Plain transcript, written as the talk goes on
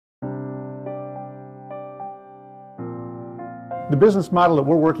The business model that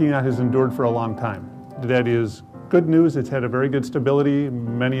we're working on has endured for a long time. That is good news. It's had a very good stability.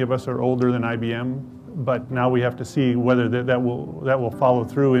 Many of us are older than IBM, but now we have to see whether that will follow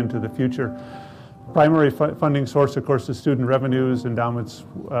through into the future. Primary funding source, of course, is student revenues. Endowments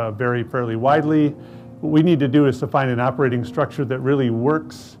vary fairly widely. What we need to do is to find an operating structure that really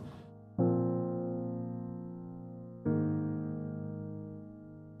works.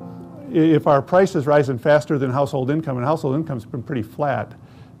 If our price is rising faster than household income, and household income's been pretty flat,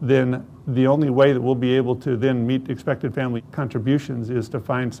 then the only way that we'll be able to then meet expected family contributions is to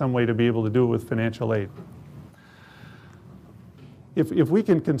find some way to be able to do it with financial aid. If we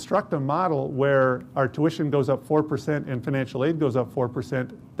can construct a model where our tuition goes up 4% and financial aid goes up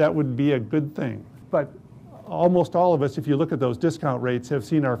 4%, that would be a good thing. But almost all of us, if you look at those discount rates, have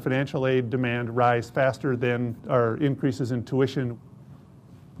seen our financial aid demand rise faster than our increases in tuition.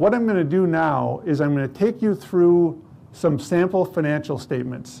 What I'm going to do now is I'm going to take you through some sample financial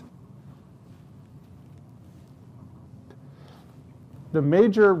statements. The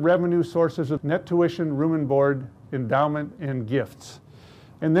major revenue sources of net tuition, room and board, endowment, and gifts.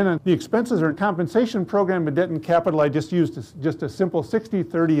 And then the expenses or compensation program and debt and capital, I just used just a simple 60,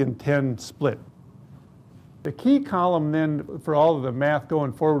 30, and 10 split. The key column then for all of the math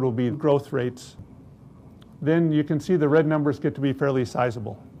going forward will be growth rates. Then you can see the red numbers get to be fairly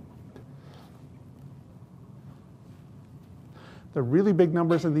sizable. The really big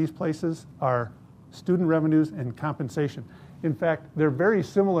numbers in these places are student revenues and compensation. In fact, they're very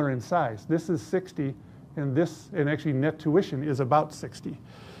similar in size. This is 60, and actually net tuition is about 60.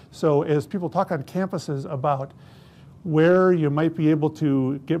 So as people talk on campuses about where you might be able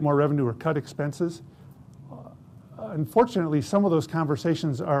to get more revenue or cut expenses, unfortunately, some of those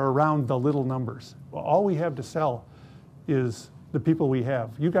conversations are around the little numbers. All we have to sell is the people we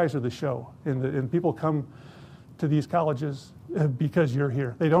have. You guys are the show, and people come to these colleges because you're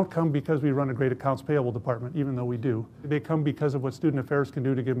here. They don't come because we run a great accounts payable department, even though we do. They come because of what student affairs can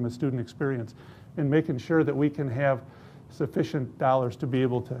do to give them a student experience, and making sure that we can have sufficient dollars to be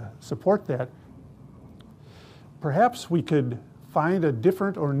able to support that. Perhaps we could find a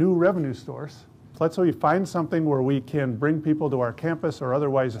different or new revenue source. Let's say we find something where we can bring people to our campus or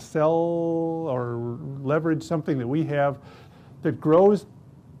otherwise sell or leverage something that we have that grows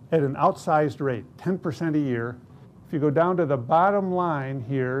at an outsized rate, 10% a year. If you go down to the bottom line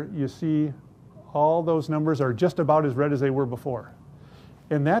here, you see all those numbers are just about as red as they were before.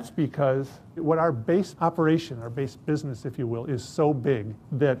 And that's because what our base operation, our base business, if you will, is so big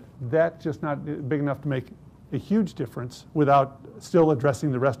that that's just not big enough to make a huge difference without still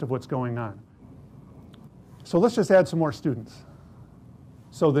addressing the rest of what's going on. So let's just add some more students.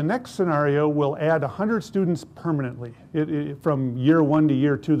 So the next scenario will add 100 students permanently. From year 1 to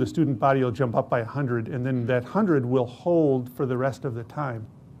year 2, the student body will jump up by 100, and then that 100 will hold for the rest of the time.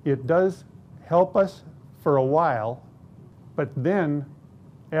 It does help us for a while, but then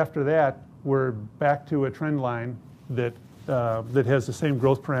after that, we're back to a trend line that has the same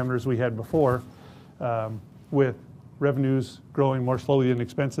growth parameters we had before, with revenues growing more slowly than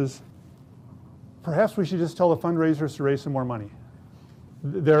expenses. Perhaps we should just tell the fundraisers to raise some more money.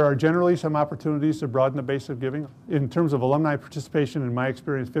 There are generally some opportunities to broaden the base of giving. In terms of alumni participation, in my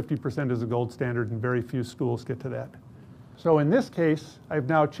experience, 50% is the gold standard, and very few schools get to that. So in this case, I've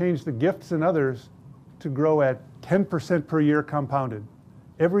now changed the gifts and others to grow at 10% per year compounded.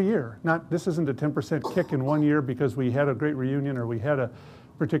 Every year. This isn't a 10% kick in one year because we had a great reunion or we had a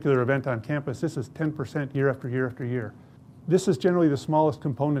particular event on campus. This is 10% year after year after year. This is generally the smallest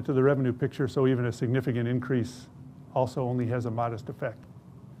component to the revenue picture, so even a significant increase also only has a modest effect.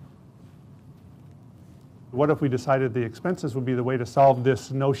 What if we decided the expenses would be the way to solve this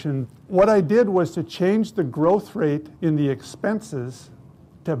notion? What I did was to change the growth rate in the expenses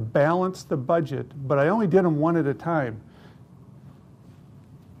to balance the budget, but I only did them one at a time.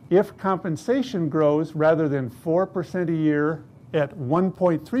 If compensation grows rather than 4% a year at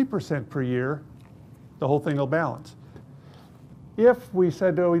 1.3% per year, the whole thing will balance. If we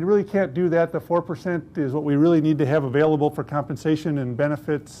said, oh, we really can't do that, the 4% is what we really need to have available for compensation and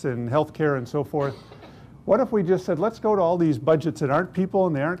benefits and health care and so forth, what if we just said, let's go to all these budgets that aren't people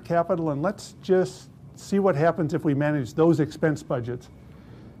and they aren't capital, and let's just see what happens if we manage those expense budgets.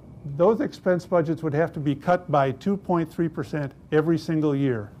 Those expense budgets would have to be cut by 2.3% every single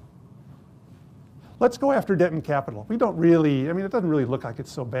year. Let's go after debt and capital. We don't really, it doesn't really look like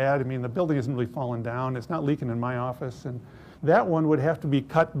it's so bad. The building isn't really falling down. It's not leaking in my office. And that one would have to be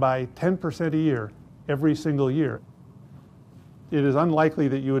cut by 10% a year every single year. It is unlikely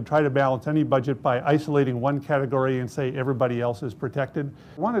that you would try to balance any budget by isolating one category and say everybody else is protected.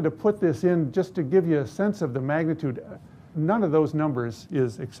 I wanted to put this in just to give you a sense of the magnitude. none of those numbers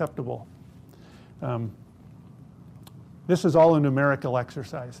is acceptable. This is all a numerical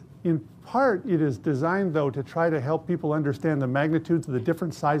exercise. In part, it is designed, though, to try to help people understand the magnitudes of the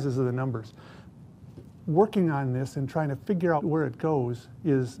different sizes of the numbers. Working on this and trying to figure out where it goes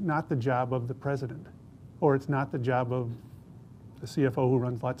is not the job of the president, or it's not the job of the CFO who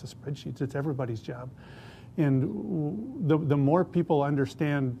runs lots of spreadsheets. It's everybody's job. And the more people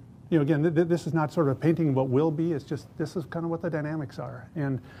understand, again, this is not sort of painting what will be, it's just this is kind of what the dynamics are.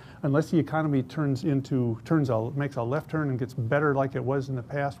 And unless the economy makes a left turn and gets better like it was in the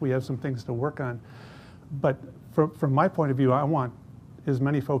past, we have some things to work on. But from my point of view, I want as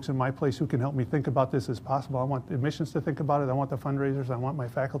many folks in my place who can help me think about this as possible. I want admissions to think about it. I want the fundraisers. I want my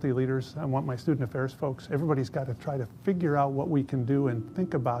faculty leaders. I want my student affairs folks. Everybody's got to try to figure out what we can do and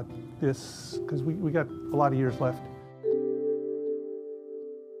think about this, because we got a lot of years left.